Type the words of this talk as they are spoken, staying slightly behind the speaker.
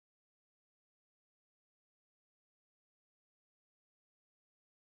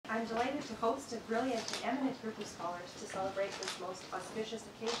I'm delighted to host a brilliant and eminent group of scholars to celebrate this most auspicious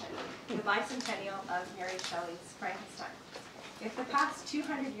occasion, the bicentennial of Mary Shelley's Frankenstein. If the past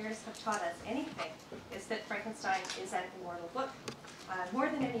 200 years have taught us anything, it's that Frankenstein is an immortal book. More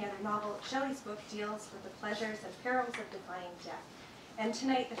than any other novel, Shelley's book deals with the pleasures and perils of defying death. And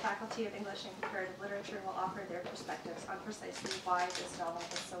tonight, the Faculty of English and Comparative Literature will offer their perspectives on precisely why this novel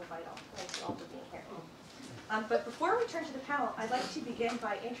is so vital. Thank you all for being here. But before we turn to the panel, I'd like to begin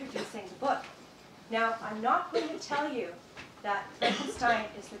by introducing the book. Now, I'm not going to tell you that Frankenstein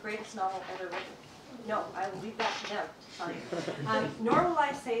is the greatest novel ever written. No, I will leave that to them to tell you. Nor will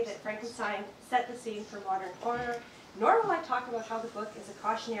I say that Frankenstein set the scene for modern horror, nor will I talk about how the book is a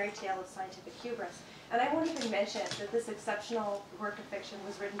cautionary tale of scientific hubris. And I won't even mention that this exceptional work of fiction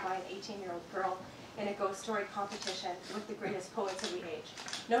was written by an 18-year-old girl in a ghost story competition with the greatest poets of the age.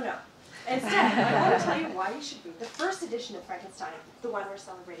 No, no. Instead, I want to tell you why you should read the first edition of Frankenstein, the one we're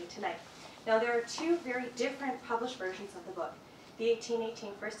celebrating tonight. Now, there are two very different published versions of the book, the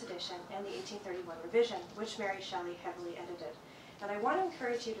 1818 first edition and the 1831 revision, which Mary Shelley heavily edited. And I want to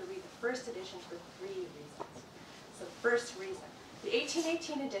encourage you to read the first edition for 3 reasons. So, first reason. The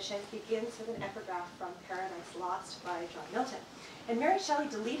 1818 edition begins with an epigraph from Paradise Lost by John Milton. And Mary Shelley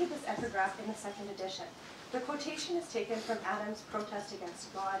deleted this epigraph in the second edition. The quotation is taken from Adam's protest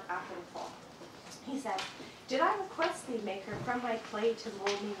against God after the fall. He said, "Did I request thee, Maker, from my clay to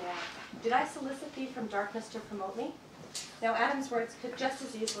mold me man? Did I solicit thee from darkness to promote me?" Now, Adam's words could just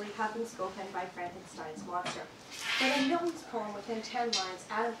as easily have been spoken by Frankenstein's monster. But in Milton's poem, within 10 lines,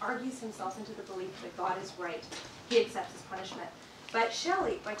 Adam argues himself into the belief that God is right. He accepts his punishment. But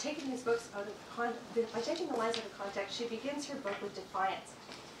Shelley, by taking these books out of by taking the lines out of context, she begins her book with defiance.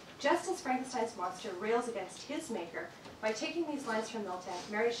 Just as Frankenstein's monster rails against his maker, by taking these lines from Milton,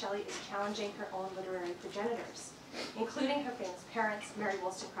 Mary Shelley is challenging her own literary progenitors, including her famous parents, Mary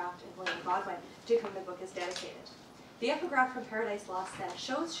Wollstonecraft and William Godwin, to whom the book is dedicated. The epigraph from Paradise Lost then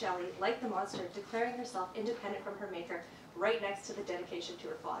shows Shelley, like the monster, declaring herself independent from her maker right next to the dedication to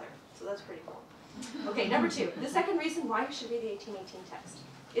her father. So that's pretty cool. Okay, number 2. The second reason why you should read the 1818 text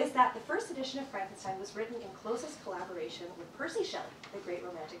is that the first edition of Frankenstein was written in closest collaboration with Percy Shelley, the great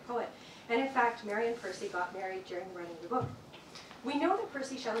romantic poet. And in fact, Mary and Percy got married during writing the book. We know that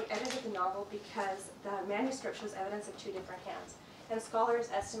Percy Shelley edited the novel because the manuscript shows evidence of 2 different hands. And scholars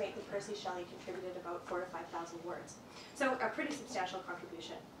estimate that Percy Shelley contributed about 4,000 to 5,000 words. So a pretty substantial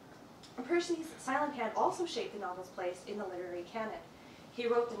contribution. Percy's silent hand also shaped the novel's place in the literary canon. He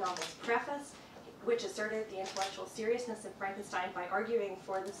wrote the novel's preface, which asserted the intellectual seriousness of Frankenstein by arguing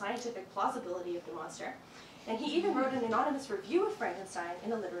for the scientific plausibility of the monster. And he even wrote an anonymous review of Frankenstein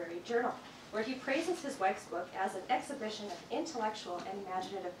in a literary journal, where he praises his wife's book as an exhibition of intellectual and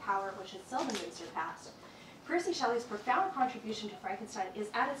imaginative power which has seldom been surpassed. Percy Shelley's profound contribution to Frankenstein is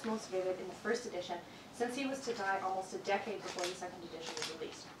at its most vivid in the first edition, since he was to die almost a decade before the second edition was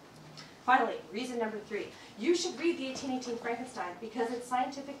released. Finally, reason number 3. You should read the 1818 Frankenstein because its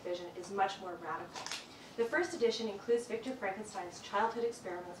scientific vision is much more radical. The first edition includes Victor Frankenstein's childhood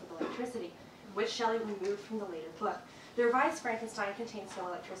experiments with electricity, which Shelley removed from the later book. The revised Frankenstein contains no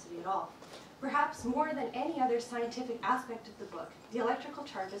electricity at all. Perhaps more than any other scientific aspect of the book, the electrical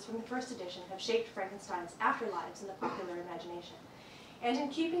charges from the first edition have shaped Frankenstein's afterlives in the popular imagination. And in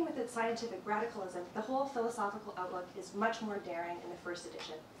keeping with its scientific radicalism, the whole philosophical outlook is much more daring in the first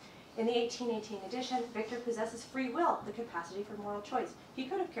edition. In the 1818 edition, Victor possesses free will, the capacity for moral choice. He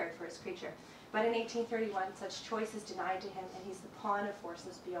could have cared for his creature, but in 1831, such choice is denied to him, and he's the pawn of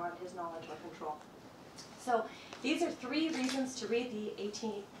forces beyond his knowledge or control. So these are 3 reasons to read the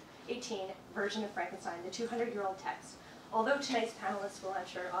 1818 version of Frankenstein, the 200-year-old text, although tonight's panelists will, I'm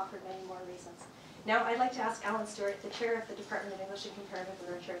sure, offer many more reasons. Now, I'd like to ask Alan Stewart, the chair of the Department of English and Comparative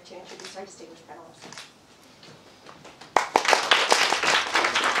Literature, to introduce our distinguished panelists.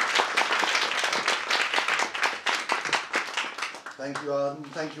 Thank you, Arden.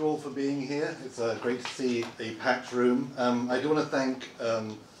 Thank you all for being here. It's great to see a packed room. I do want to thank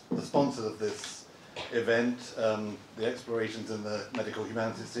the sponsors of this event, the Explorations in the Medical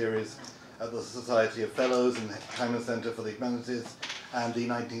Humanities series at the Society of Fellows and Hyman Center for the Humanities, and the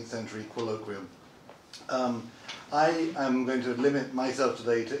 19th Century Colloquium. I am going to limit myself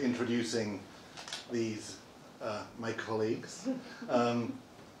today to introducing these, my colleagues.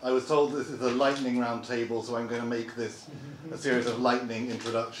 I was told this is a lightning round table, so I'm going to make this a series of lightning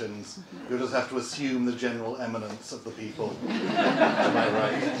introductions. You'll just have to assume the general eminence of the people to my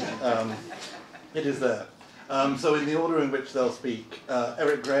right. It is there. So in the order in which they'll speak,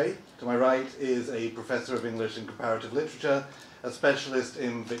 Eric Gray, to my right, is a professor of English and comparative literature, a specialist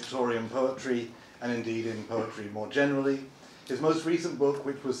in Victorian poetry, and indeed in poetry more generally. His most recent book,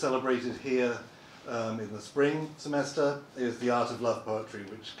 which was celebrated here in the spring semester, is The Art of Love Poetry,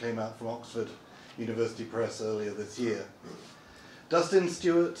 which came out from Oxford University Press earlier this year. Dustin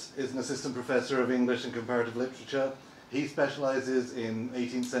Stewart is an assistant professor of English and comparative literature. He specialises in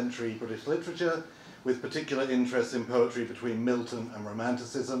 18th century British literature, with particular interest in poetry between Milton and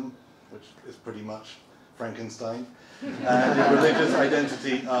Romanticism, which is pretty much Frankenstein, and in religious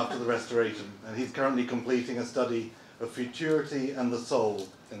identity after the Restoration. And he's currently completing a study of futurity and the soul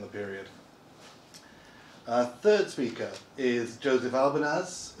in the period. Our third speaker is Joseph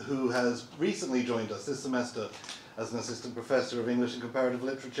Albanaz, who has recently joined us this semester as an assistant professor of English and comparative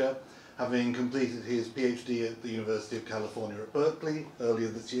literature, having completed his PhD at the University of California at Berkeley earlier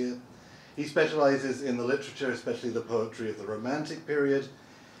this year. He specializes in the literature, especially the poetry of the Romantic period,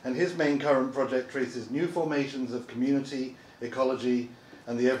 and his main current project traces new formations of community, ecology,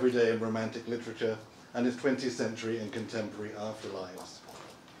 and the everyday in Romantic literature, and his 20th century and contemporary afterlives.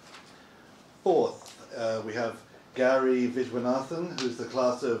 Fourth, we have Gary Viswanathan, who's the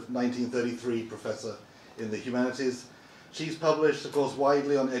class of 1933 professor in the humanities. She's published, of course,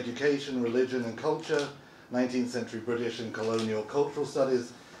 widely on education, religion, and culture, 19th century British and colonial cultural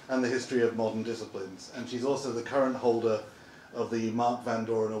studies, and the history of modern disciplines. And she's also the current holder of the Mark Van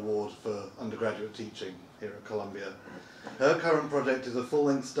Doren Award for undergraduate teaching here at Columbia. Her current project is a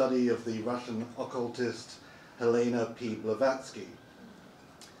full-length study of the Russian occultist Helena P. Blavatsky.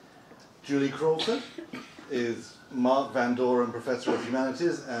 Julie Crawford is Mark Van Doren Professor of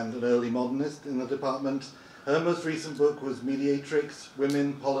Humanities and an early modernist in the department. Her most recent book was Mediatrix,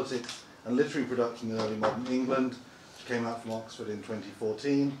 Women, Politics, and Literary Production in Early Modern England, which came out from Oxford in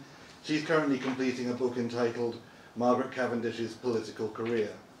 2014. She's currently completing a book entitled Margaret Cavendish's Political Career.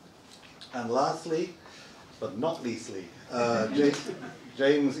 And lastly, but not leastly,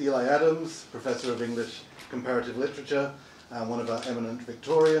 James Eli Adams, Professor of English Comparative Literature, and one of our eminent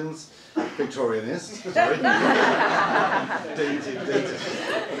Victorianists, sorry.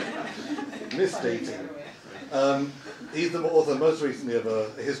 Misdating. He's the author most recently of A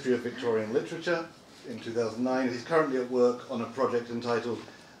History of Victorian Literature in 2009. He's currently at work on a project entitled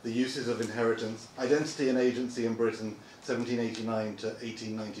The Uses of Inheritance, Identity and Agency in Britain, 1789 to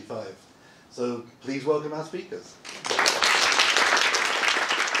 1895. So please welcome our speakers.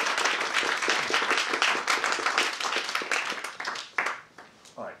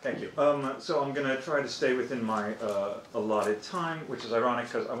 All right, thank you. So I'm going to try to stay within my allotted time, which is ironic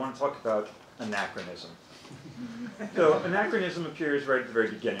because I want to talk about anachronism. So anachronism appears right at the very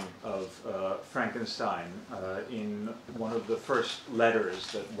beginning of Frankenstein in one of the first letters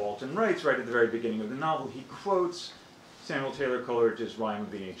that Walton writes right at the very beginning of the novel. He quotes Samuel Taylor Coleridge's Rhyme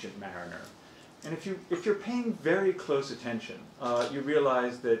of the Ancient Mariner. And if you're paying very close attention, you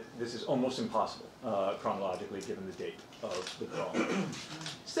realize that this is almost impossible chronologically given the date of the poem.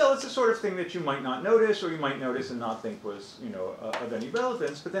 Still, it's the sort of thing that you might not notice, or you might notice and not think was, of any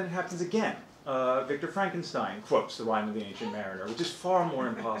relevance. But then it happens again. Victor Frankenstein quotes the Rhyme of the Ancient Mariner, which is far more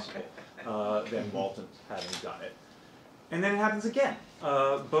impossible than Walton having done it. And then it happens again.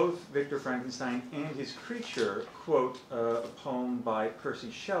 Both Victor Frankenstein and his creature quote a poem by Percy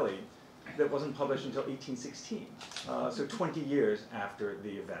Shelley that wasn't published until 1816, so 20 years after the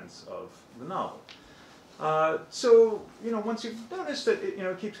events of the novel. So, once you've noticed that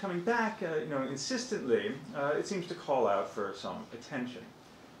it keeps coming back, insistently, it seems to call out for some attention.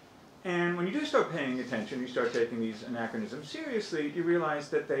 And when you do start paying attention, you start taking these anachronisms seriously, you realize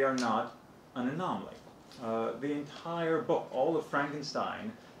that they are not an anomaly. The entire book, all of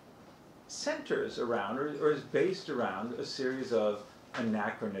Frankenstein, centers around, or is based around, a series of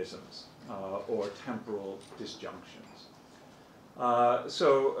anachronisms, or temporal disjunctions.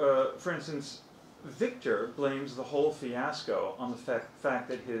 For instance, Victor blames the whole fiasco on the fact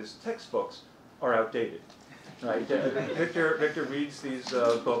that his textbooks are outdated. Right? Victor reads these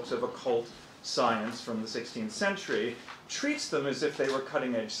books of occult science from the 16th century, treats them as if they were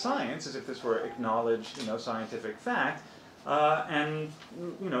cutting-edge science, as if this were acknowledged, scientific fact, and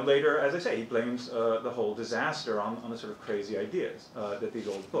later, as I say, he blames the whole disaster on the sort of crazy ideas that these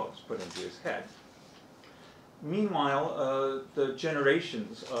old books put into his head. Meanwhile, the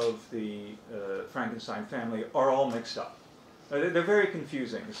generations of the Frankenstein family are all mixed up. They're very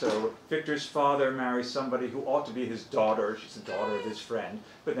confusing. So Victor's father marries somebody who ought to be his daughter. She's the daughter of his friend,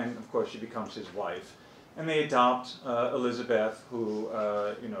 but then, of course, she becomes his wife. And they adopt Elizabeth, who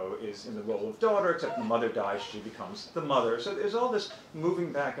is in the role of daughter, except when the mother dies, she becomes the mother. So there's all this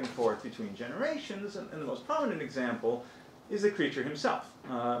moving back and forth between generations, and the most prominent example is the creature himself,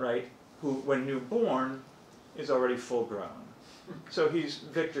 right? Who, when newborn, is already full grown. So he's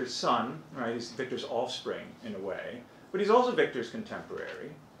Victor's son, right? He's Victor's offspring, in a way. but he's also Victor's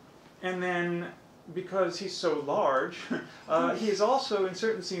contemporary. And then, because he's so large, he is also, in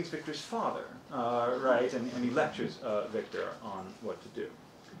certain scenes, Victor's father, right? And he lectures Victor on what to do.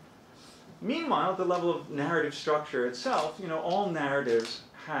 Meanwhile, at the level of narrative structure itself, all narratives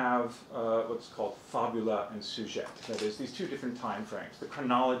have what's called fabula and sujet. That is, these two different time frames, the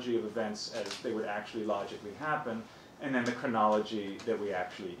chronology of events as they would actually logically happen, and then the chronology that we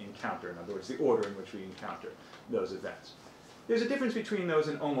actually encounter. In other words, the order in which we encounter those events. There's a difference between those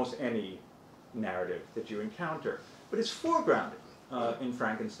in almost any narrative that you encounter, but it's foregrounded in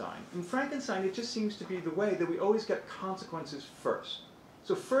Frankenstein. In Frankenstein, it just seems to be the way that we always get consequences first.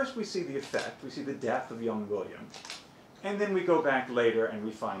 So first we see the effect, we see the death of young William, and then we go back later and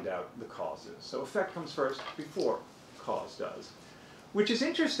we find out the causes. So effect comes first before cause does. Which is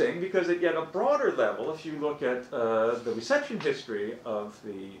interesting because at yet a broader level, if you look at the reception history of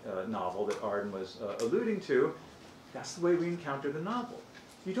the novel that Arden was alluding to, that's the way we encounter the novel.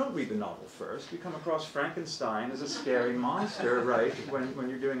 You don't read the novel first. You come across Frankenstein as a scary monster, right? When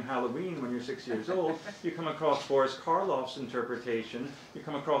you're doing Halloween when you're 6 years old. You come across Boris Karloff's interpretation. You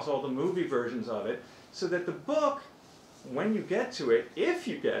come across all the movie versions of it. So that the book, when you get to it, if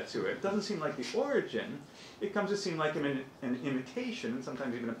you get to it, doesn't seem like the origin. It comes to seem like an imitation,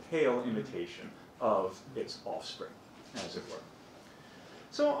 sometimes even a pale imitation, of its offspring, as it were.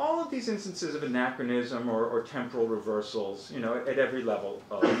 So all of these instances of anachronism or temporal reversals, at every level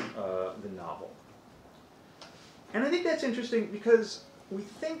of the novel. And I think that's interesting because we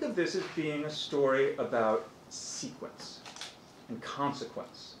think of this as being a story about sequence and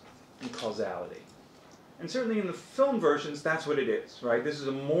consequence and causality. And certainly in the film versions, that's what it is, right? This is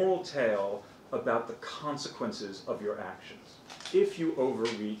a moral tale about the consequences of your actions. If you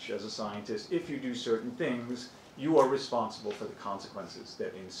overreach as a scientist, if you do certain things, you are responsible for the consequences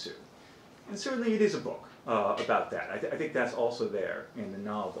that ensue. And certainly it is a book about that. I think that's also there in the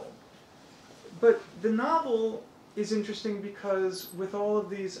novel. But the novel is interesting because with all of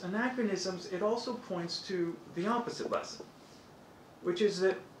these anachronisms, it also points to the opposite lesson, which is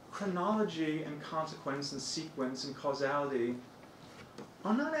that chronology and consequence and sequence and causality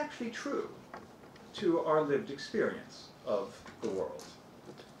are not actually true to our lived experience of the world.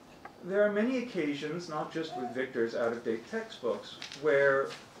 There are many occasions, not just with Victor's out-of-date textbooks, where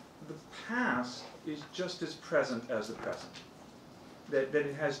the past is just as present as the present. That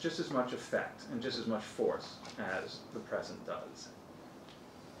it has just as much effect and just as much force as the present does.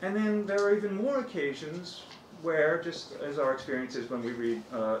 And then there are even more occasions where, just as our experience is when we read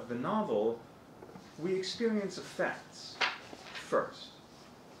the novel, we experience effects first.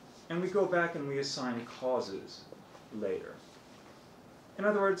 And we go back and we assign causes later. In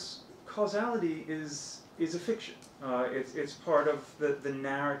other words, causality is a fiction. It's part of the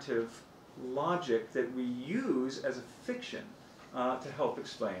narrative logic that we use as a fiction to help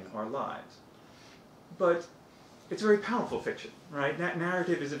explain our lives. But it's a very powerful fiction, right?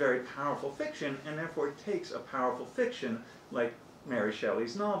 Narrative is a very powerful fiction, and therefore it takes a powerful fiction, like Mary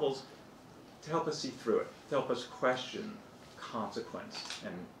Shelley's novels, to help us see through it, to help us question consequence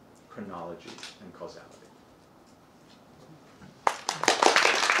and chronology and causality.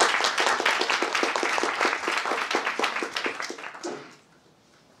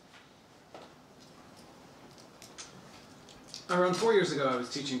 Around 4 years ago, I was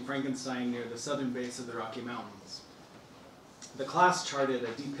teaching Frankenstein near the southern base of the Rocky Mountains. The class charted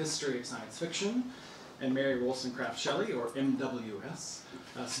a deep history of science fiction, and Mary Wollstonecraft Shelley, or MWS,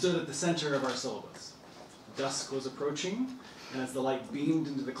 stood at the center of our syllabus. Dusk was approaching, and as the light beamed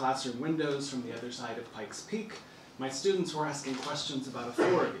into the classroom windows from the other side of Pikes Peak, my students were asking questions about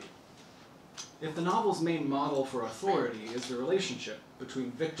authority. If the novel's main model for authority is the relationship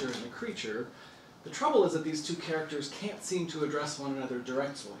between Victor and the creature, the trouble is that these two characters can't seem to address one another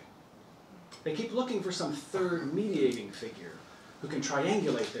directly. They keep looking for some third mediating figure who can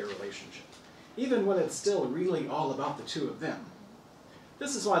triangulate their relationship, even when it's still really all about the two of them.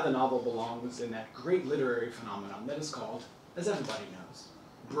 This is why the novel belongs in that great literary phenomenon that is called, as everybody knows,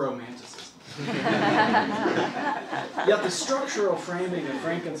 bromanticism. Yet the structural framing of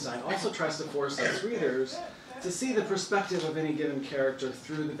Frankenstein also tries to force us readers to see the perspective of any given character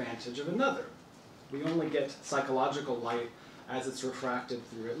through the vantage of another. We only get psychological light as it's refracted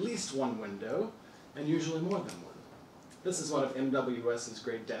through at least one window, and usually more than one. This is one of MWS's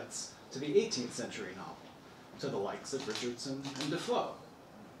great debts to the 18th century novel, to the likes of Richardson and Defoe.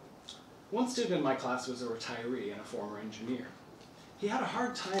 One student in my class was a retiree and a former engineer. He had a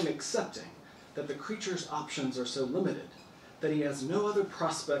hard time accepting that the creature's options are so limited that he has no other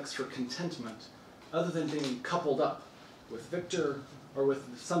prospects for contentment other than being coupled up with Victor or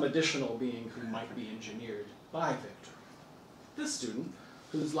with some additional being who might be engineered by Victor. This student,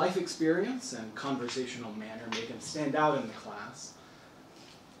 whose life experience and conversational manner make him stand out in the class,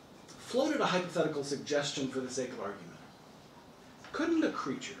 floated a hypothetical suggestion for the sake of argument. Couldn't a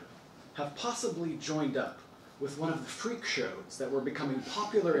creature have possibly joined up with one of the freak shows that were becoming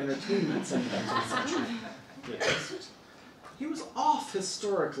popular entertainments in the 19th century? Yes. He was off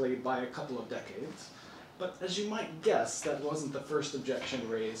historically by a couple of decades, but as you might guess, that wasn't the first objection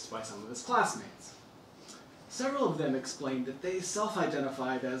raised by some of his classmates. Several of them explained that they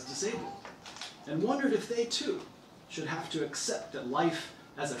self-identified as disabled, and wondered if they too should have to accept that life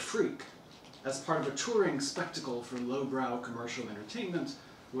as a freak, as part of a touring spectacle for lowbrow commercial entertainment,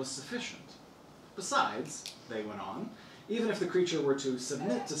 was sufficient. Besides, they went on, even if the creature were to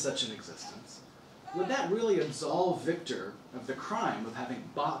submit to such an existence, would that really absolve Victor of the crime of having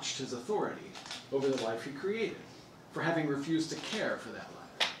botched his authority over the life he created, for having refused to care for that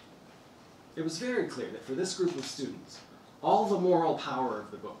life? It was very clear that for this group of students, all the moral power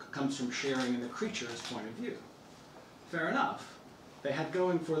of the book comes from sharing in the creature's point of view. Fair enough. They had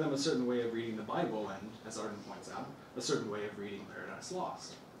going for them a certain way of reading the Bible and, as Arden points out, a certain way of reading Paradise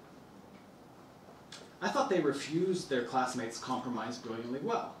Lost. I thought they refused their classmates' compromise brilliantly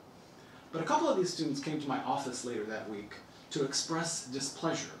well. But a couple of these students came to my office later that week to express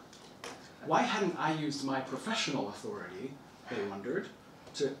displeasure. Why hadn't I used my professional authority, they wondered,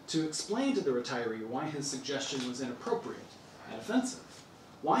 to explain to the retiree why his suggestion was inappropriate and offensive?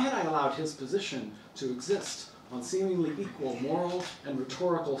 Why had I allowed his position to exist on seemingly equal moral and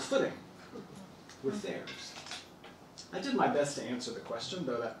rhetorical footing with theirs? I did my best to answer the question,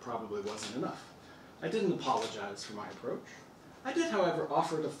 though that probably wasn't enough. I didn't apologize for my approach. I did, however,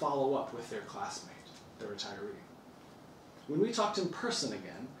 offer to follow up with their classmate, the retiree. When we talked in person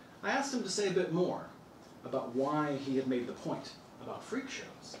again, I asked him to say a bit more about why he had made the point about freak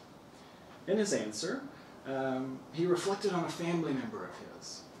shows. In his answer, he reflected on a family member of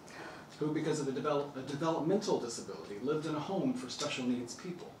his, who, because of a developmental disability, lived in a home for special needs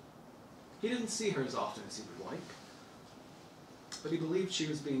people. He didn't see her as often as he would like, but he believed she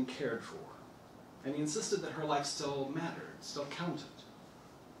was being cared for, and he insisted that her life still mattered, still counted.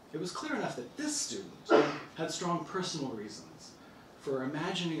 It was clear enough that this student had strong personal reasons for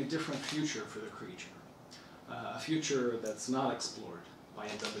imagining a different future for the creature, a future that's not explored by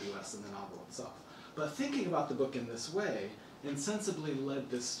NWS in the novel itself. But thinking about the book in this way insensibly led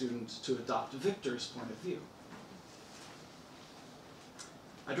this student to adopt Victor's point of view.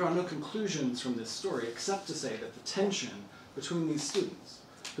 I draw no conclusions from this story except to say that the tension between these students,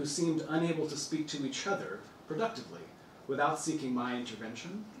 who seemed unable to speak to each other productively without seeking my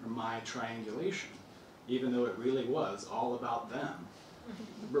intervention or my triangulation, even though it really was all about them,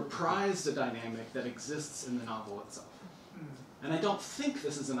 reprised a dynamic that exists in the novel itself. And I don't think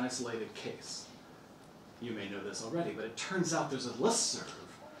this is an isolated case. You may know this already, but it turns out there's a listserv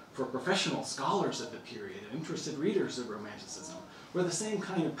for professional scholars of the period and interested readers of Romanticism, where the same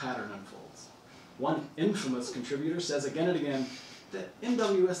kind of pattern unfolds. One infamous contributor says again and again that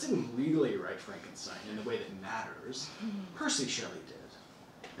NWS didn't really write Frankenstein in the way that matters. Percy Shelley did.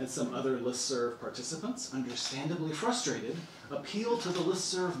 And some other listserv participants, understandably frustrated, appeal to the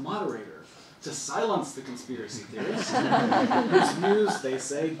listserv moderator to silence the conspiracy theorists, whose views, they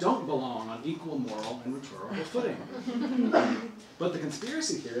say, don't belong on equal moral and rhetorical footing. But the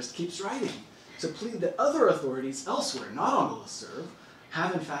conspiracy theorist keeps writing to plead that other authorities elsewhere, not on the listserv,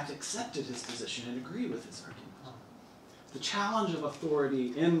 have in fact accepted his position and agree with his argument. The challenge of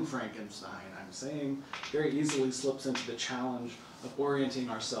authority in Frankenstein, I'm saying, very easily slips into the challenge of orienting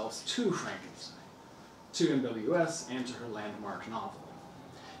ourselves to Frankenstein, to NWS, and to her landmark novel.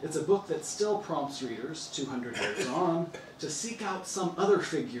 It's a book that still prompts readers, 200 years on, to seek out some other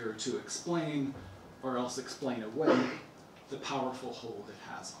figure to explain, or else explain away, the powerful hold it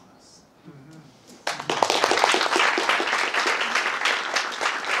has on us.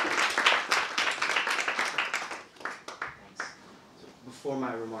 Thanks. So before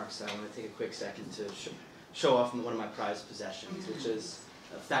my remarks, I want to take a quick second to show off one of my prized possessions, which is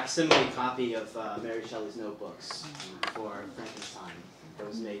a facsimile copy of Mary Shelley's notebooks for Frankenstein that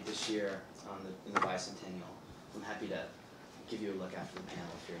was made this year in the bicentennial. I'm happy to give you a look after the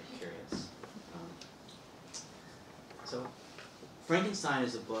panel if you're curious. So, Frankenstein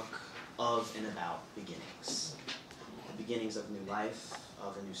is a book of and about beginnings. The beginnings of new life,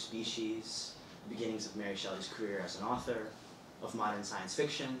 of a new species, the beginnings of Mary Shelley's career as an author, of modern science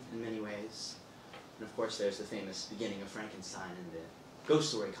fiction in many ways. And of course there's the famous beginning of Frankenstein in the ghost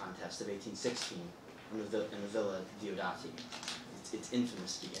story contest of 1816 in the Villa Diodati. Its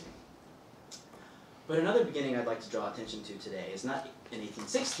infamous beginning. But another beginning I'd like to draw attention to today is not in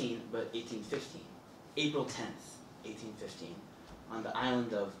 1816, but 1815, April 10th, 1815, on the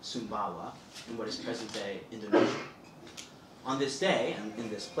island of Sumbawa in what is present-day Indonesia. On this day, and in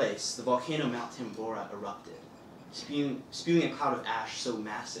this place, the volcano Mount Tambora erupted, spewing a cloud of ash so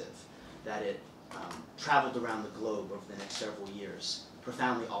massive that it traveled around the globe over the next several years,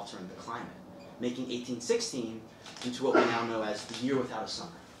 profoundly altering the climate, making 1816 into what we now know as the year without a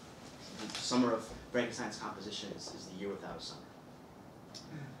summer. The summer of Frankenstein's composition is the year without a summer.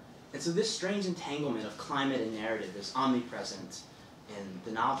 And so this strange entanglement of climate and narrative is omnipresent in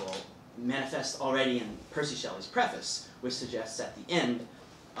the novel, manifests already in Percy Shelley's preface, which suggests at the end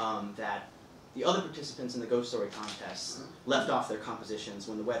that the other participants in the ghost story contest left off their compositions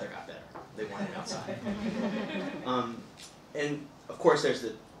when the weather got better. They wanted outside. And of course there's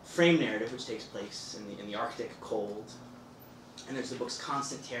the frame narrative, which takes place in the Arctic cold. And there's the book's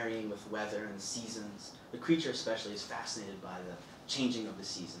constant tarrying with weather and seasons. The creature especially is fascinated by the changing of the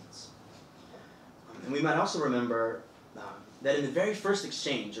seasons. And we might also remember that in the very first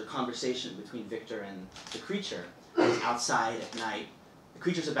exchange or conversation between Victor and the creature, outside at night, the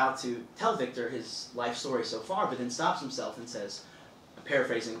creature's about to tell Victor his life story so far, but then stops himself and says,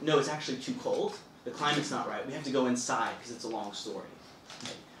 paraphrasing, no, it's actually too cold. The climate's not right. We have to go inside because it's a long story.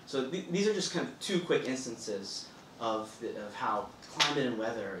 Okay. So these are just kind of two quick instances of how climate and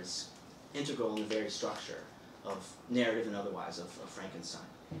weather is integral in the very structure of narrative and otherwise of Frankenstein.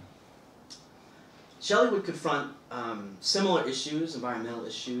 Shelley would confront similar issues, environmental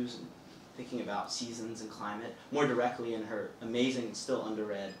issues, and thinking about seasons and climate, more directly in her amazing and still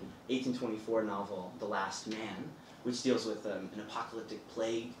underread 1824 novel, The Last Man, which deals with an apocalyptic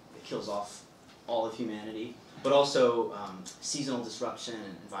plague that kills off all of humanity, but also seasonal disruption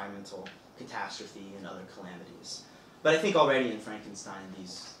and environmental catastrophe and other calamities. But I think already in Frankenstein,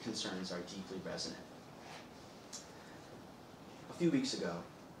 these concerns are deeply resonant. A few weeks ago,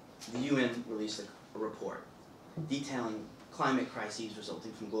 the UN released a report detailing climate crises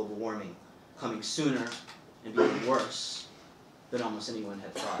resulting from global warming coming sooner and being worse than almost anyone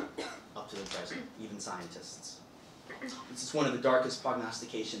had thought up to the present, even scientists. This is one of the darkest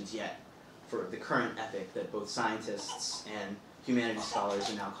prognostications yet for the current epoch that both scientists and humanities scholars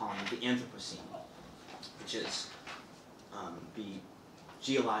are now calling the Anthropocene, which is the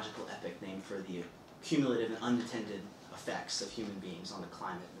geological epoch named for the cumulative and unintended effects of human beings on the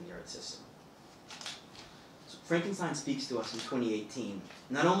climate and the Earth system. So Frankenstein speaks to us in 2018,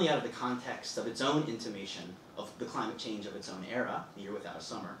 not only out of the context of its own intimation of the climate change of its own era, the year without a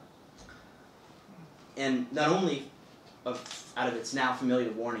summer, and not only out of its now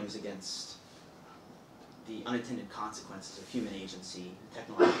familiar warnings against the unintended consequences of human agency and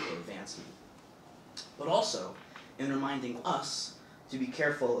technological advancement, but also in reminding us to be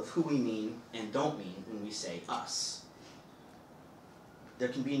careful of who we mean and don't mean when we say us. There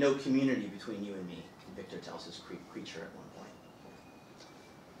can be no community between you and me, Victor tells his creature at one point.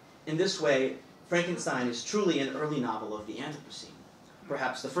 In this way, Frankenstein is truly an early novel of the Anthropocene,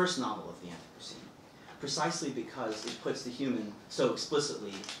 perhaps the first novel of the Anthropocene, precisely because it puts the human so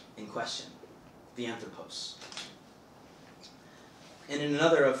explicitly in question, the anthropos. And in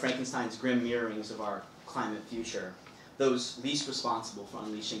another of Frankenstein's grim mirrorings of our climate future, those least responsible for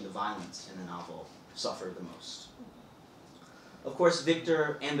unleashing the violence in the novel suffer the most. Of course,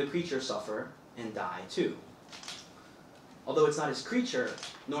 Victor and the creature suffer and die too. Although it's not his creature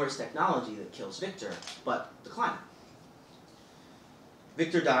nor his technology that kills Victor, but the climate.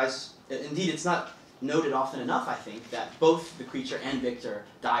 Victor dies, indeed it's not noted often enough, I think, that both the creature and Victor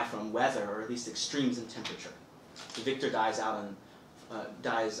die from weather, or at least extremes in temperature. So Victor dies on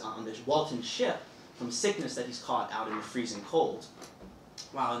the Walton ship from sickness that he's caught out in the freezing cold,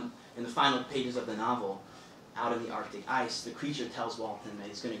 while in the final pages of the novel, out in the Arctic ice, the creature tells Walton that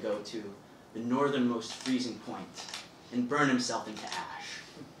he's going to go to the northernmost freezing point and burn himself into ash.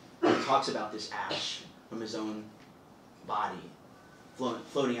 And he talks about this ash from his own body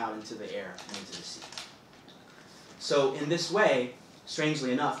floating out into the air and into the sea. So in this way,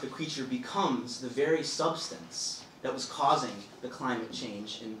 strangely enough, the creature becomes the very substance that was causing the climate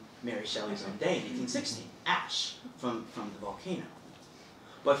change in Mary Shelley's own day in 1816, ash from the volcano.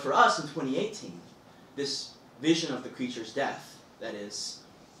 But for us in 2018, this vision of the creature's death, that is,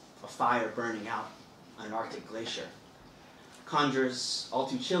 a fire burning out on an Arctic glacier, conjures all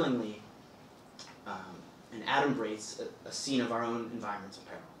too chillingly and adumbrates a scene of our own environmental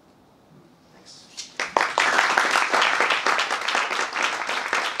peril. Thanks.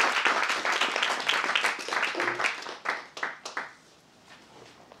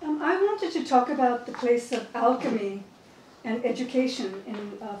 I wanted to talk about the place of alchemy and education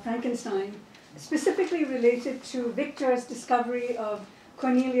in Frankenstein, specifically related to Victor's discovery of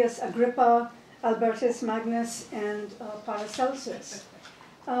Cornelius Agrippa Albertus Magnus and Paracelsus.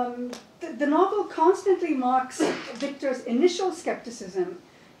 The novel constantly marks Victor's initial skepticism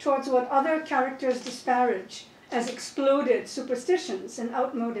towards what other characters disparage as exploded superstitions and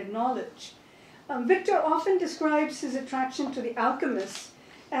outmoded knowledge. Victor often describes his attraction to the alchemists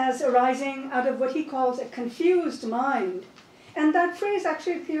as arising out of what he calls a confused mind. And that phrase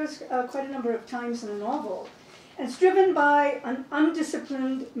actually appears quite a number of times in the novel. And it's driven by an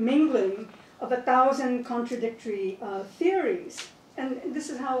undisciplined mingling of 1,000 contradictory theories. And this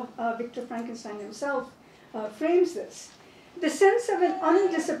is how Victor Frankenstein himself frames this. The sense of an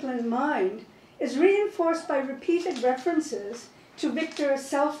undisciplined mind is reinforced by repeated references to Victor's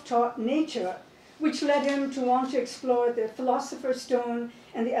self-taught nature, which led him to want to explore the philosopher's stone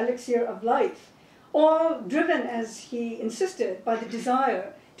and the elixir of life, all driven, as he insisted, by the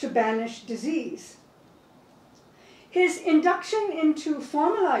desire to banish disease. His induction into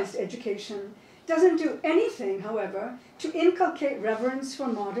formalized education doesn't do anything, however, to inculcate reverence for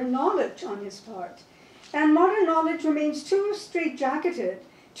modern knowledge on his part. And modern knowledge remains too straitjacketed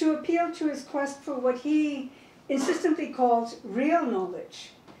to appeal to his quest for what he insistently calls real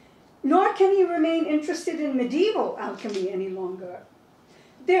knowledge. Nor can he remain interested in medieval alchemy any longer.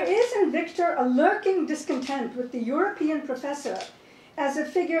 There is in Victor a lurking discontent with the European professor as a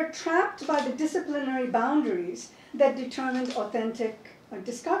figure trapped by the disciplinary boundaries that determined authentic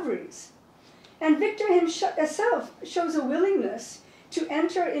discoveries. And Victor himself shows a willingness to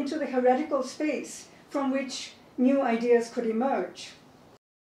enter into the heretical space from which new ideas could emerge.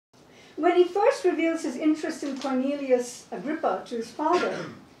 When he first reveals his interest in Cornelius Agrippa to his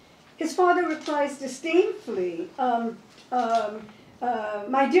father replies disdainfully,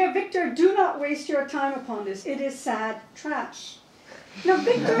 my dear Victor, do not waste your time upon this. It is sad trash. Now,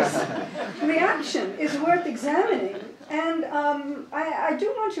 Victor's reaction is worth examining, and I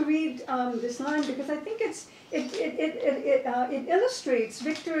do want to read this line because I think it illustrates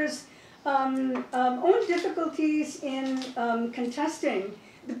Victor's own difficulties in contesting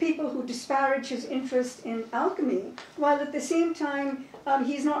the people who disparage his interest in alchemy, while at the same time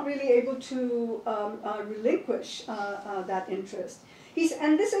he's not really able to relinquish that interest.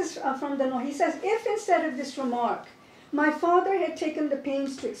 And this is from the note. He says, if instead of this remark, my father had taken the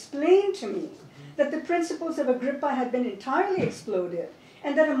pains to explain to me that the principles of Agrippa had been entirely exploded,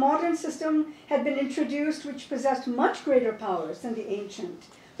 and that a modern system had been introduced which possessed much greater powers than the ancient,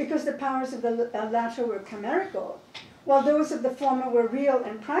 because the powers of the latter were chimerical, while those of the former were real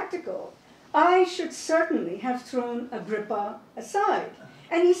and practical, I should certainly have thrown Agrippa aside.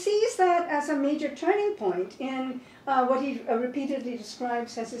 And he sees that as a major turning point in what he repeatedly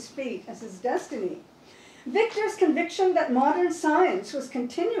describes as his fate, as his destiny. Victor's conviction that modern science was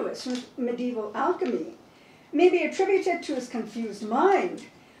continuous with medieval alchemy may be attributed to his confused mind,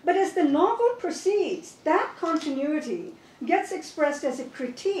 but as the novel proceeds, that continuity gets expressed as a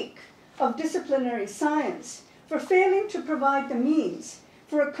critique of disciplinary science for failing to provide the means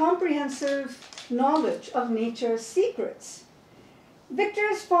for a comprehensive knowledge of nature's secrets.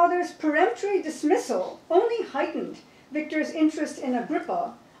 Victor's father's peremptory dismissal only heightened Victor's interest in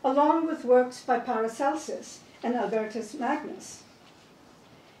Agrippa, along with works by Paracelsus and Albertus Magnus.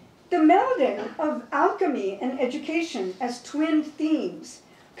 The melding of alchemy and education as twin themes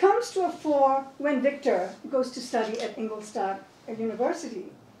comes to a fore when Victor goes to study at Ingolstadt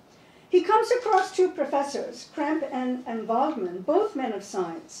University. He comes across two professors, Krempe and Waldman, both men of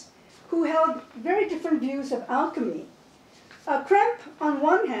science, who held very different views of alchemy. Krempe, on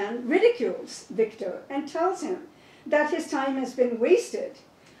one hand, ridicules Victor and tells him that his time has been wasted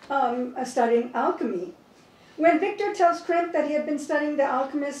studying alchemy. When Victor tells Krempe that he had been studying the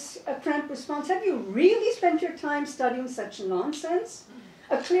alchemists, Krempe responds, have you really spent your time studying such nonsense?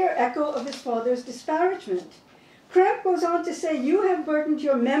 A clear echo of his father's disparagement. Krempe goes on to say, you have burdened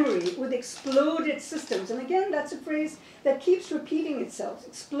your memory with exploded systems. And again, that's a phrase that keeps repeating itself,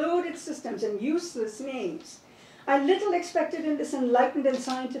 exploded systems and useless names. I little expected in this enlightened and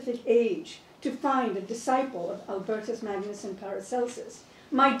scientific age to find a disciple of Albertus Magnus and Paracelsus.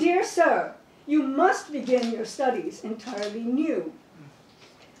 My dear sir, you must begin your studies entirely new.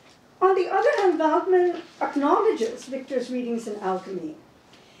 On the other hand, Waldman acknowledges Victor's readings in alchemy.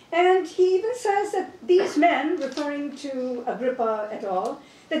 And he even says that these men, referring to Agrippa et al.,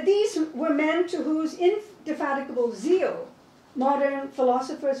 that these were men to whose indefatigable zeal modern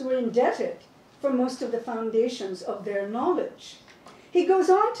philosophers were indebted for most of the foundations of their knowledge. He goes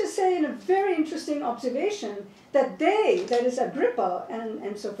on to say in a very interesting observation that they, that is Agrippa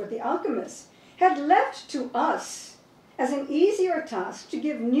and so forth, the alchemists, had left to us as an easier task to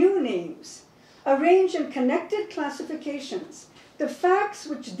give new names, arrange in connected classifications the facts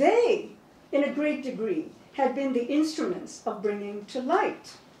which they in a great degree, had been the instruments of bringing to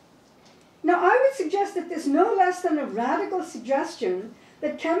light. Now, I would suggest that there's no less than a radical suggestion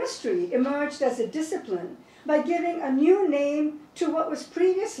that chemistry emerged as a discipline by giving a new name to what was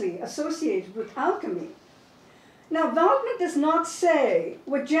previously associated with alchemy. Now, Wagner does not say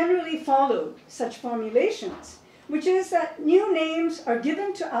what generally followed such formulations, which is that new names are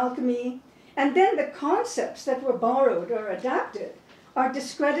given to alchemy, and then the concepts that were borrowed or adapted are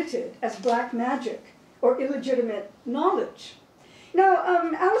discredited as black magic or illegitimate knowledge. Now,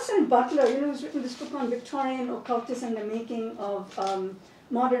 Alison Butler, who's written this book on Victorian occultism, the making of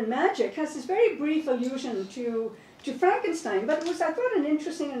modern magic, has this very brief allusion to Frankenstein, but it was, I thought, an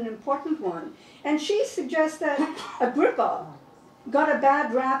interesting and important one. And she suggests that Agrippa got a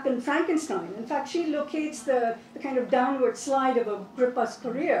bad rap in Frankenstein. In fact, she locates the kind of downward slide of Agrippa's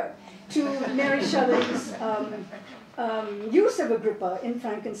career to Mary Shelley's use of Agrippa in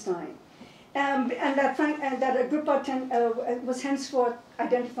Frankenstein. And that Agrippa was henceforth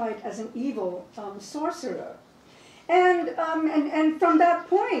identified as an evil sorcerer. And from that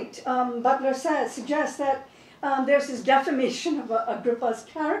point, Butler suggests that there's this defamation of Agrippa's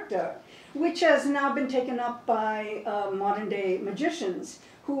character, which has now been taken up by modern-day magicians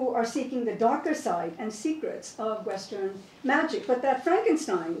who are seeking the darker side and secrets of Western magic. But that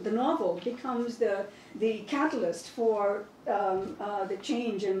Frankenstein, the novel, becomes the catalyst for the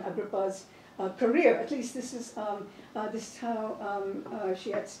change in Agrippa's career. At least this is how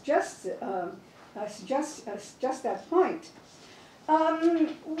she suggests that point.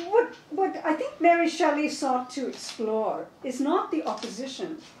 What I think Mary Shelley sought to explore is not the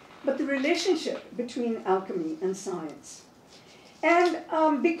opposition, but the relationship between alchemy and science. And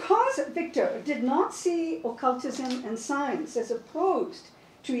because Victor did not see occultism and science as opposed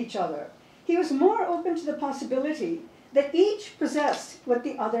to each other, he was more open to the possibility that each possessed what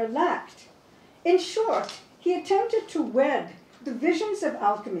the other lacked. In short, he attempted to wed the visions of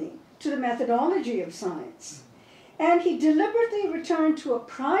alchemy to the methodology of science. And he deliberately returned to a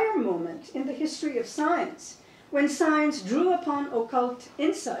prior moment in the history of science when science drew upon occult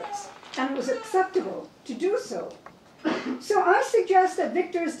insights and it was acceptable to do so. So I suggest that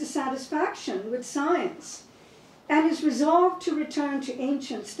Victor's dissatisfaction with science and his resolve to return to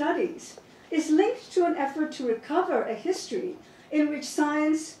ancient studies is linked to an effort to recover a history in which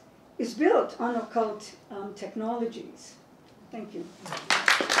science is built on occult technologies. Thank you.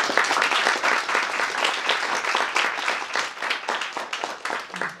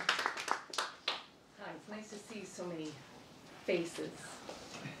 Hi, it's nice to see so many faces.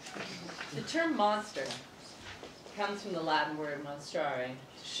 The term monster comes from the Latin word monstrare,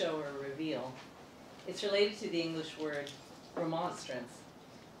 to show or reveal. It's related to the English word remonstrance,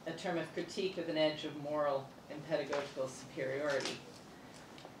 a term of critique with an edge of moral and pedagogical superiority.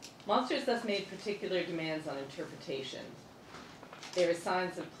 Monsters thus made particular demands on interpretation. They were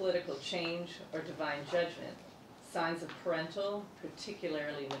signs of political change or divine judgment, signs of parental,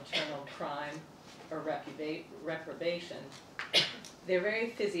 particularly maternal crime or reprobation. Their very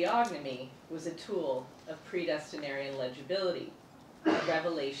physiognomy was a tool of predestinarian legibility, a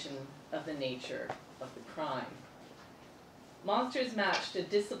revelation of the nature of the crime. Monsters matched a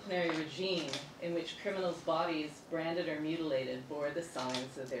disciplinary regime in which criminals' bodies, branded or mutilated, bore the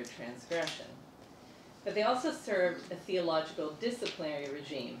signs of their transgression. But they also served a theological disciplinary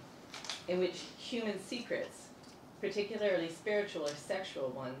regime in which human secrets, particularly spiritual or sexual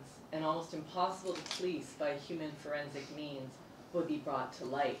ones, and almost impossible to police by human forensic means, would be brought to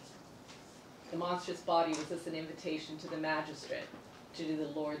light. The monstrous body was thus an invitation to the magistrate to do the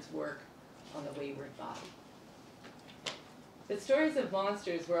Lord's work on the wayward body. But stories of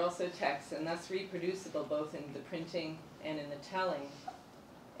monsters were also texts and thus reproducible both in the printing and in the telling.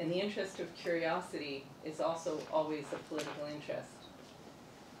 And the interest of curiosity is also always a political interest.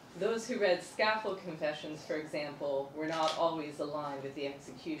 Those who read scaffold confessions, for example, were not always aligned with the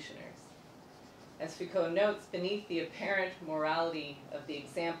executioners. As Foucault notes, beneath the apparent morality of the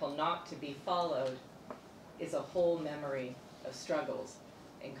example not to be followed is a whole memory of struggles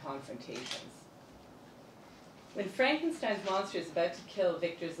and confrontations. When Frankenstein's monster is about to kill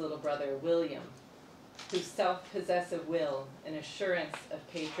Victor's little brother, William, whose self-possessive will and assurance of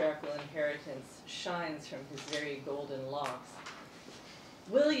patriarchal inheritance shines from his very golden locks,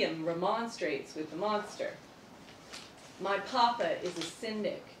 William remonstrates with the monster. "My papa is a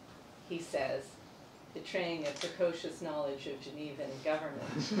syndic," he says, betraying a precocious knowledge of Genevan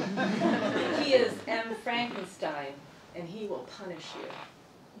government. "He is M. Frankenstein, and he will punish you."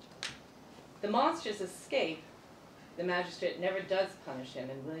 The monster's escape, the magistrate never does punish him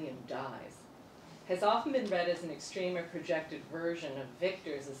and William dies, has often been read as an extreme or projected version of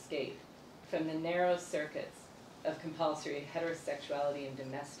Victor's escape from the narrow circuits of compulsory heterosexuality and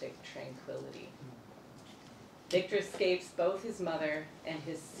domestic tranquility. Victor escapes both his mother and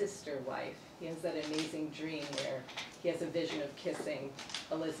his sister wife. He has that amazing dream where he has a vision of kissing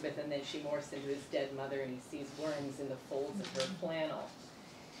Elizabeth, and then she morphs into his dead mother, and he sees worms in the folds of her flannel.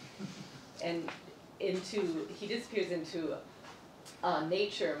 And he disappears into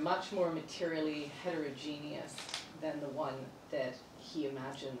nature much more materially heterogeneous than the one that he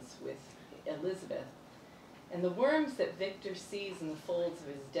imagines with Elizabeth. And the worms that Victor sees in the folds of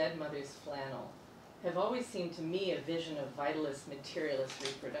his dead mother's flannel have always seemed to me a vision of vitalist, materialist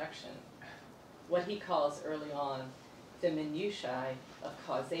reproduction, what he calls early on the minutiae of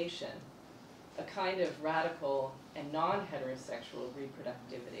causation, a kind of radical and non-heterosexual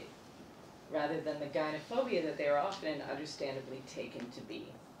reproductivity, rather than the gynophobia that they are often understandably taken to be.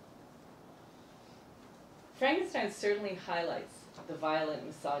 Frankenstein certainly highlights the violent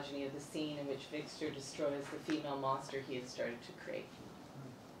misogyny of the scene in which Victor destroys the female monster he has started to create.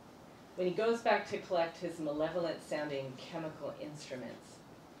 When he goes back to collect his malevolent-sounding chemical instruments,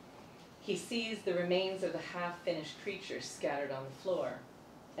 he sees the remains of the half-finished creature scattered on the floor,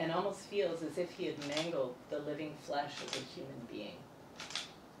 and almost feels as if he had mangled the living flesh of a human being.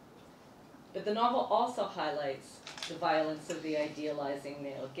 But the novel also highlights the violence of the idealizing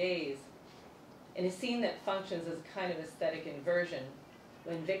male gaze in a scene that functions as a kind of aesthetic inversion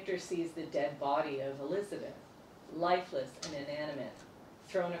when Victor sees the dead body of Elizabeth, lifeless and inanimate,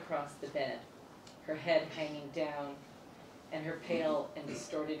 thrown across the bed, her head hanging down, and her pale and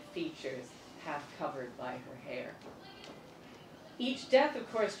distorted features half covered by her hair. Each death,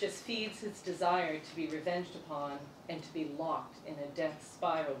 of course, just feeds his desire to be revenged upon and to be locked in a death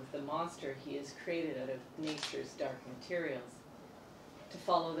spiral with the monster he has created out of nature's dark materials, to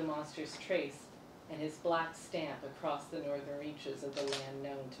follow the monster's trace and his black stamp across the northern reaches of the land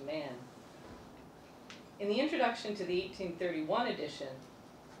known to man. In the introduction to the 1831 edition,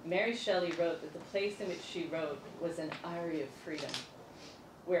 Mary Shelley wrote that the place in which she wrote was an eyrie of freedom,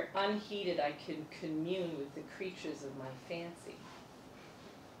 where unheeded I could commune with the creatures of my fancy.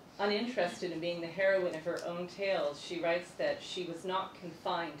 Uninterested in being the heroine of her own tales, she writes that she was not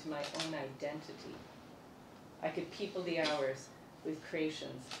confined to my own identity. I could people the hours with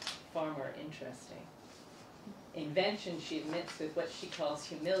creations far more interesting. Invention, she admits with what she calls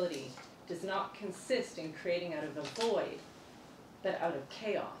humility, does not consist in creating out of a void, but out of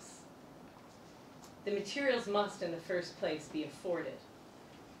chaos. The materials must, in the first place, be afforded.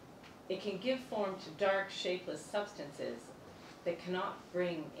 It can give form to dark, shapeless substances that cannot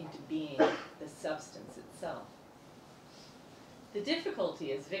bring into being the substance itself. The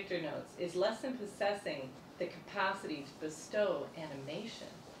difficulty, as Victor notes, is less in possessing the capacity to bestow animation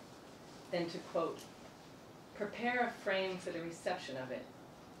than to, quote, prepare a frame for the reception of it,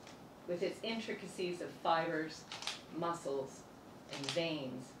 with its intricacies of fibers, muscles, and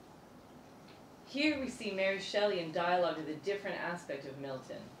veins. Here we see Mary Shelley in dialogue with a different aspect of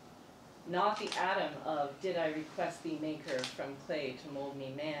Milton, not the Adam of did I request thee maker from clay to mold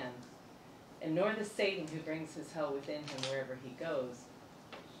me man, and nor the Satan who brings his hell within him wherever he goes,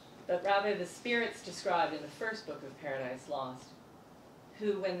 but rather the spirits described in the first book of Paradise Lost,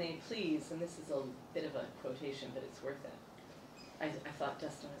 who when they please, and this is a bit of a quotation, but it's worth it. I thought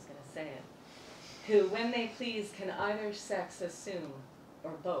Dustin was going to say it. Who when they please can either sex assume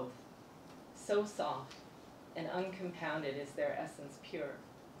or both, so soft and uncompounded is their essence pure,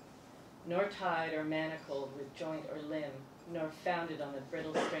 nor tied or manacled with joint or limb, nor founded on the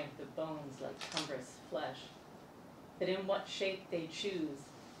brittle strength of bones like cumbrous flesh, but in what shape they choose,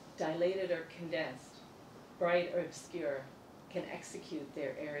 dilated or condensed, bright or obscure, can execute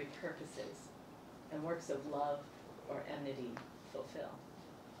their airy purposes, and works of love or enmity fulfill.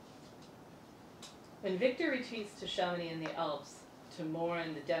 When Victor retreats to Chamonix in the Alps to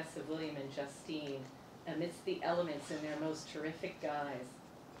mourn the deaths of William and Justine amidst the elements in their most terrific guise,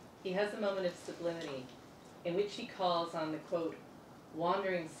 he has a moment of sublimity in which he calls on the, quote,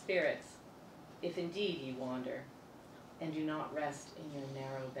 wandering spirits, if indeed ye wander, and do not rest in your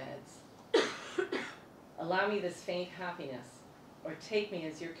narrow beds. Allow me this faint happiness, or take me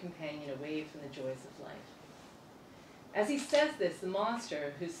as your companion away from the joys of life. As he says this, the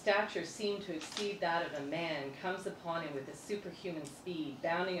monster, whose stature seemed to exceed that of a man, comes upon him with a superhuman speed,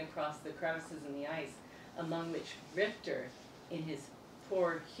 bounding across the crevices in the ice, among which Victor, in his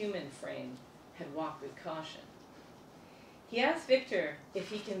poor human frame, had walked with caution. He asks Victor if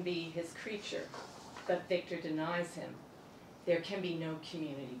he can be his creature, but Victor denies him. There can be no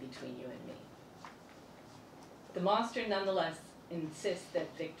community between you and me. The monster nonetheless insists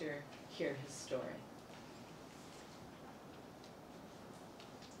that Victor hear his story.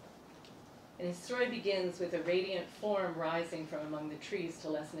 And his story begins with a radiant form rising from among the trees to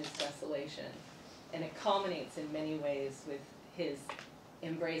lessen its desolation. And it culminates in many ways with his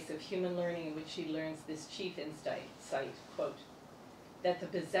embrace of human learning, in which he learns this chief insight, quote, that the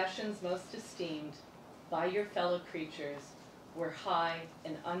possessions most esteemed by your fellow creatures were high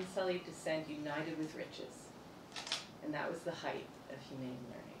and unsullied descent united with riches. And that was the height of humane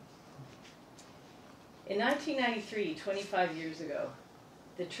learning. In 1993, 25 years ago,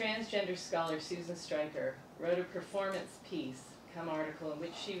 the transgender scholar Susan Stryker wrote a performance piece, come article, in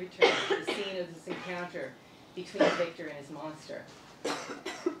which she returns to the scene of this encounter between Victor and his monster.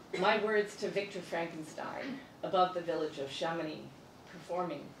 My words to Victor Frankenstein, above the village of Chamonix,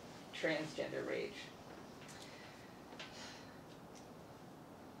 performing transgender rage.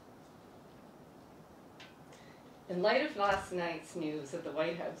 In light of last night's news that the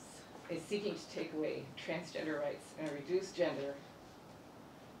White House is seeking to take away transgender rights and reduce gender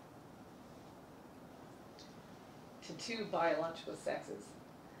to 2 biological sexes,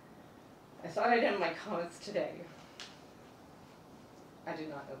 I thought I'd end my comments today. I did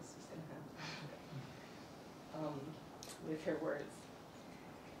not know this was going to happen. With her words.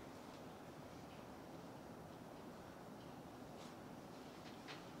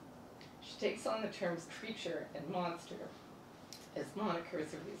 She takes on the terms creature and monster as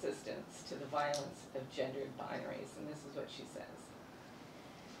monikers of resistance to the violence of gendered binaries, and this is what she says.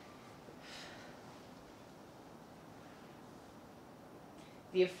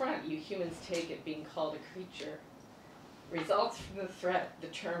 The affront you humans take at being called a creature results from the threat the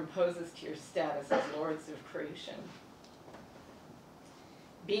term poses to your status as lords of creation.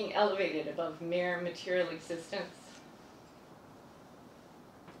 Being elevated above mere material existence,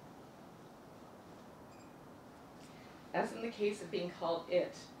 as in the case of being called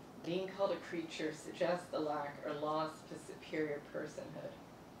it, being called a creature suggests the lack or loss of a superior personhood.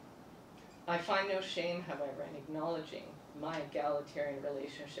 I find no shame, however, in acknowledging my egalitarian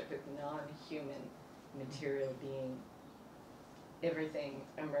relationship with non-human material being. Everything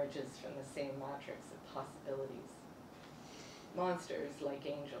emerges from the same matrix of possibilities. Monsters, like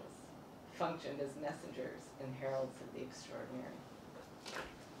angels, functioned as messengers and heralds of the extraordinary.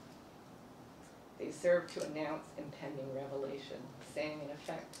 They serve to announce impending revelation, saying in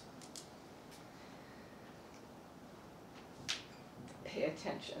effect, pay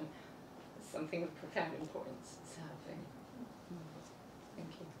attention. Something of profound importance is happening. Thank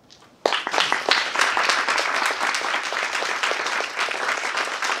you.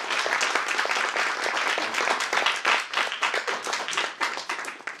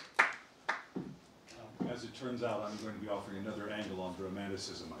 As it turns out, I'm going to be offering another angle on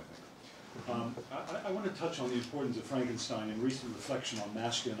romanticism, I think. I want to touch on the importance of Frankenstein in recent reflection on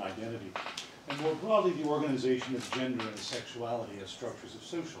masculine identity, and more broadly the organization of gender and sexuality as structures of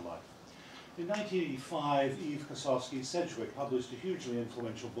social life. In 1985, Eve Kosofsky-Sedgwick published a hugely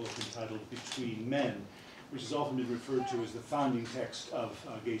influential book entitled Between Men, which has often been referred to as the founding text of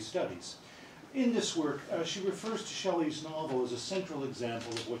gay studies. In this work, she refers to Shelley's novel as a central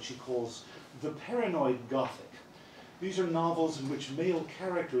example of what she calls the paranoid gothic. These are novels in which male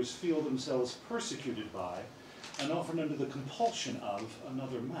characters feel themselves persecuted by, and often under the compulsion of,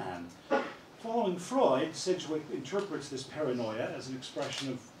 another man. Following Freud, Sedgwick interprets this paranoia as an expression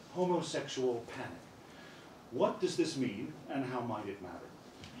of homosexual panic. What does this mean, and how might it matter?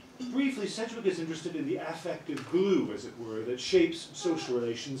 Briefly, Sedgwick is interested in the affective glue, as it were, that shapes social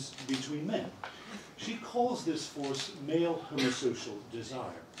relations between men. She calls this force male homosocial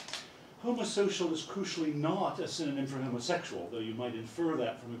desire. Homosocial is crucially not a synonym for homosexual, though you might infer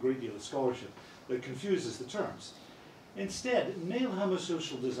that from a great deal of scholarship that confuses the terms. Instead, male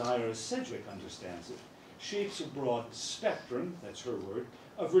homosocial desire, as Sedgwick understands it, shapes a broad spectrum, that's her word,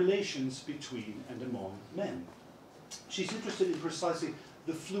 of relations between and among men. She's interested in precisely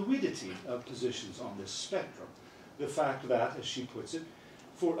the fluidity of positions on this spectrum, the fact that, as she puts it,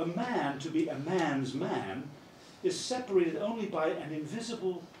 for a man to be a man's man is separated only by an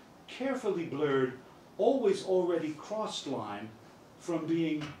invisible, carefully blurred, always already crossed line from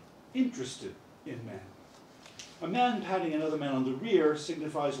being interested in men. A man patting another man on the rear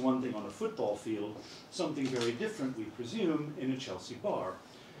signifies one thing on a football field, something very different, we presume, in a Chelsea bar.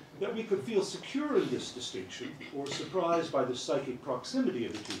 That we could feel secure in this distinction, or surprised by the psychic proximity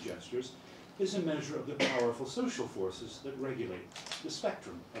of the two gestures, is a measure of the powerful social forces that regulate the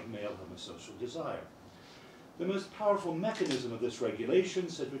spectrum of male homosocial desire. The most powerful mechanism of this regulation,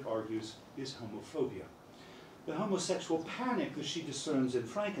 Sedgwick argues, is homophobia. The homosexual panic that she discerns in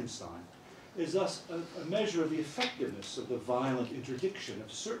Frankenstein is thus a measure of the effectiveness of the violent interdiction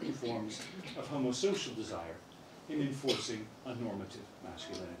of certain forms of homosocial desire in enforcing a normative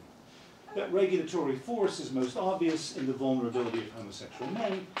masculinity. That regulatory force is most obvious in the vulnerability of homosexual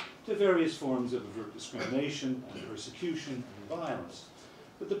men to various forms of overt discrimination and persecution and violence.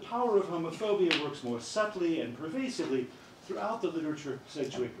 But the power of homophobia works more subtly and pervasively throughout the literature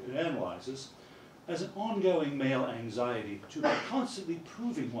Sedgwick analyzes as an ongoing male anxiety to be constantly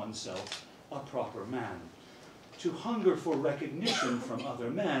proving oneself a proper man, to hunger for recognition from other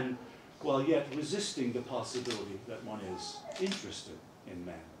men while yet resisting the possibility that one is interested in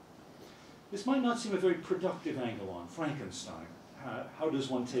men. This might not seem a very productive angle on Frankenstein. How does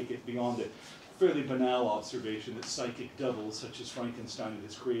one take it beyond the fairly banal observation that psychic doubles, such as Frankenstein and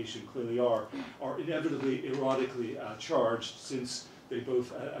his creation clearly are inevitably erotically charged, since they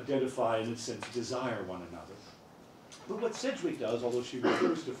both identify and in a sense desire one another. But what Sedgwick does, although she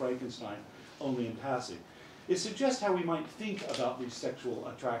refers to Frankenstein only in passing, is suggest how we might think about these sexual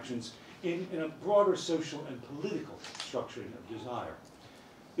attractions in a broader social and political structuring of desire.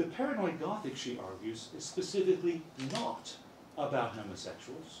 The paranoid Gothic, she argues, is specifically not about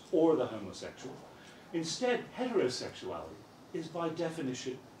homosexuals or the homosexual. Instead, heterosexuality is by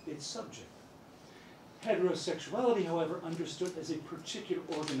definition its subject. Heterosexuality, however, understood as a particular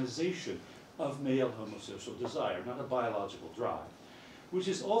organization of male homosocial desire, not a biological drive, which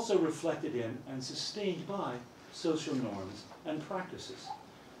is also reflected in and sustained by social norms and practices.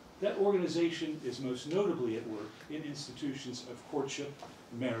 That organization is most notably at work in institutions of courtship,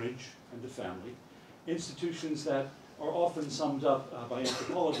 marriage, and the family, institutions that are often summed up by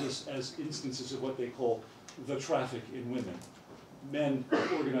anthropologists as instances of what they call the traffic in women. Men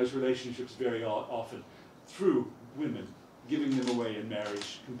organize relationships very often through women, giving them away in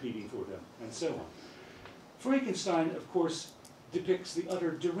marriage, competing for them, and so on. Frankenstein, of course, depicts the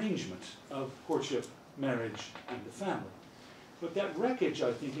utter derangement of courtship, marriage, and the family. But that wreckage,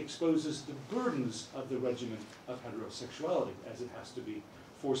 I think, exposes the burdens of the regimen of heterosexuality, as it has to be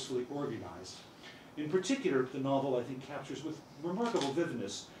forcefully organized. In particular, the novel, I think, captures with remarkable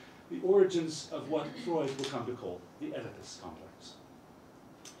vividness the origins of what Freud will come to call the Oedipus complex.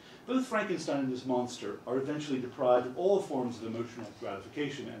 Both Frankenstein and his monster are eventually deprived of all forms of emotional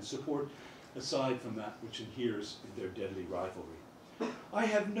gratification and support, aside from that which inheres in their deadly rivalry. I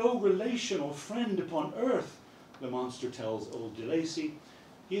have no relation or friend upon earth, the monster tells old de Lacy.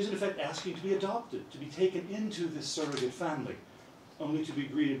 He is in effect asking to be adopted, to be taken into this surrogate family, only to be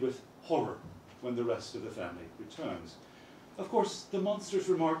greeted with horror when the rest of the family returns. Of course, the monster's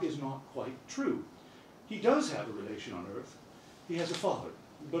remark is not quite true. He does have a relation on earth. He has a father,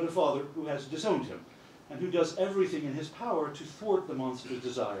 but a father who has disowned him, and who does everything in his power to thwart the monster's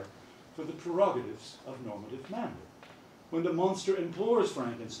desire for the prerogatives of normative manhood. When the monster implores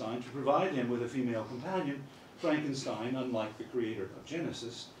Frankenstein to provide him with a female companion, Frankenstein, unlike the creator of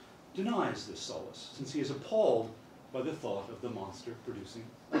Genesis, denies this solace, since he is appalled by the thought of the monster producing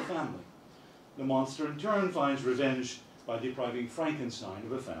a family. The monster in turn finds revenge by depriving Frankenstein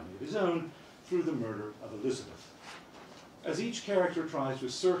of a family of his own through the murder of Elizabeth. As each character tries to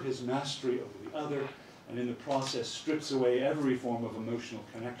assert his mastery over the other, and in the process strips away every form of emotional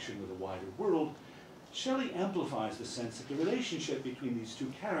connection with the wider world, Shelley amplifies the sense that the relationship between these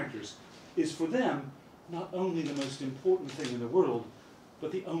two characters is for them not only the most important thing in the world,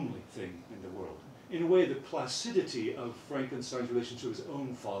 but the only thing in the world. In a way, the placidity of Frankenstein's relation to his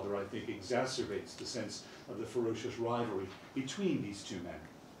own father, I think, exacerbates the sense of the ferocious rivalry between these two men.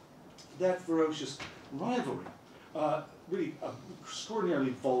 That ferocious rivalry, really an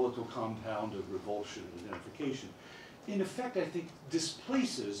extraordinarily volatile compound of revulsion and identification, in effect, I think,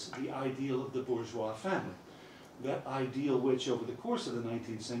 displaces the ideal of the bourgeois family, that ideal which, over the course of the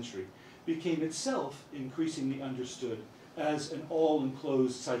 19th century, became itself increasingly understood as an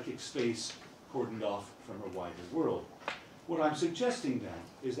all-enclosed psychic space cordoned off from a wider world. What I'm suggesting then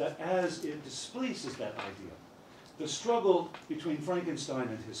is that as it displaces that ideal, the struggle between Frankenstein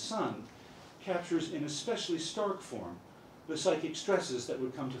and his son captures in especially stark form the psychic stresses that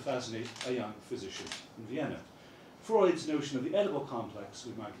would come to fascinate a young physician in Vienna. Freud's notion of the Oedipal complex,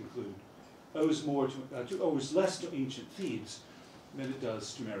 we might conclude, owes less to ancient Thebes than it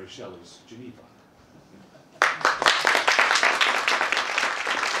does to Mary Shelley's Geneva.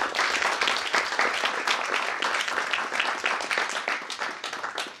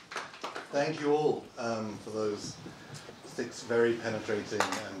 Thank you all for those 6 very penetrating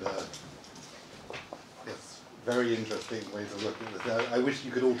and yes, very interesting ways of looking at this. I wish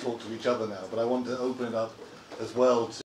you could all talk to each other now, but I want to open it up as well to